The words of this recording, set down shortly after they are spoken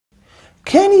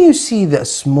Can you see that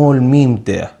small meme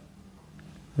there?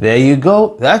 There you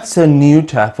go. That's a new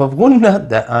type of gunnah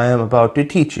that I am about to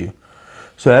teach you.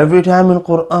 So every time in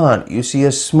Quran you see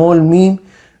a small meme,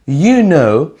 you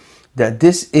know that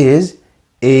this is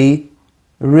a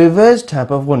reverse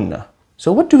type of gunnah.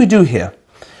 So what do we do here?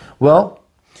 Well,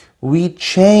 we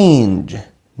change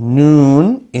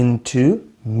noon into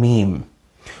meme.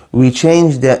 We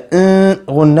change the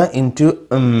gunnah into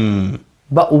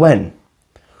But when?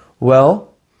 Well,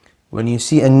 when you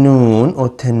see a noon or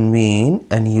tanween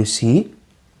and you see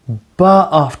ba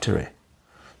after it.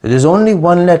 So there's only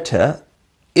one letter.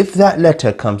 If that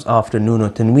letter comes after noon or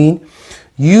tanween,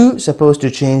 you're supposed to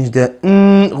change the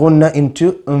gunnah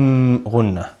into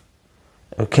gunnah.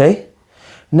 Okay?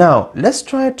 Now, let's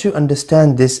try to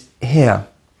understand this here.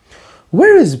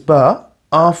 Where is ba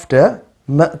after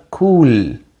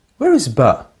ma'kul? Where is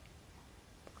ba?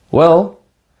 Well,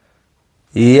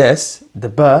 yes, the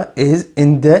ba is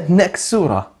in the next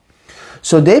surah.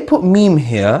 So they put meme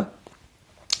here,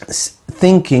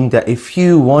 thinking that if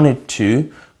you wanted to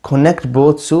connect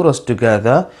both surahs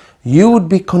together, you would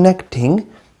be connecting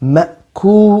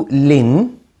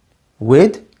ma'kulin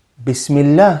with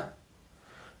Bismillah.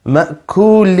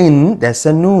 Ma'kulin, that's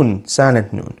a noon,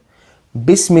 silent noon.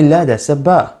 Bismillah, that's a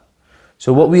ba.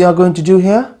 So what we are going to do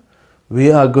here?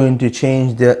 We are going to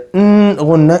change the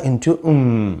gunnah into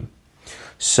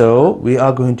So we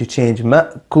are going to change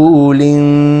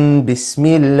ma'kulin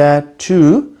Bismillah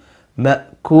to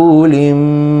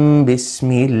ma'kulin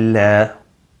Bismillah.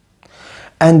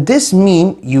 And this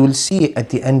meme you will see at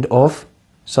the end of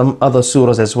some other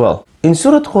surahs as well. In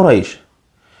Surah Quraysh,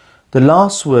 the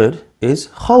last word is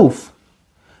khawf,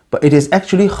 but it is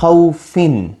actually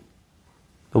khawfin.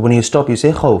 But when you stop, you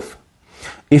say khawf.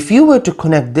 If you were to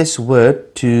connect this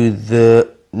word to the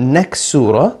next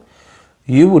surah,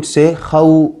 you would say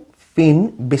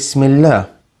khawfin Bismillah.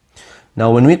 Now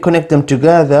when we connect them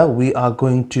together, we are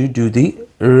going to do the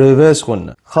reverse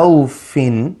gunnah.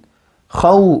 Khawfin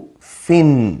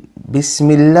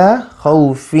Bismillah,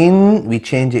 khawfin, we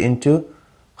change it into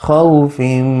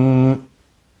khawfin.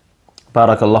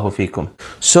 Barakallahu feekum.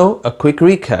 So a quick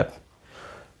recap.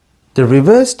 The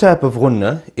reverse type of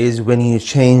gunnah is when you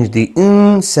change the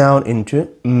sound into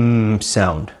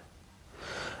sound.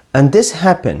 And this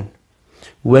happens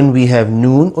when we have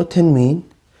noon or tanween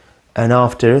and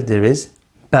after there is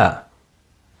ba.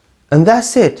 And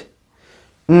that's it.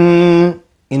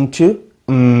 Into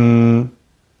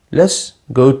Let's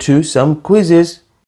go to some quizzes.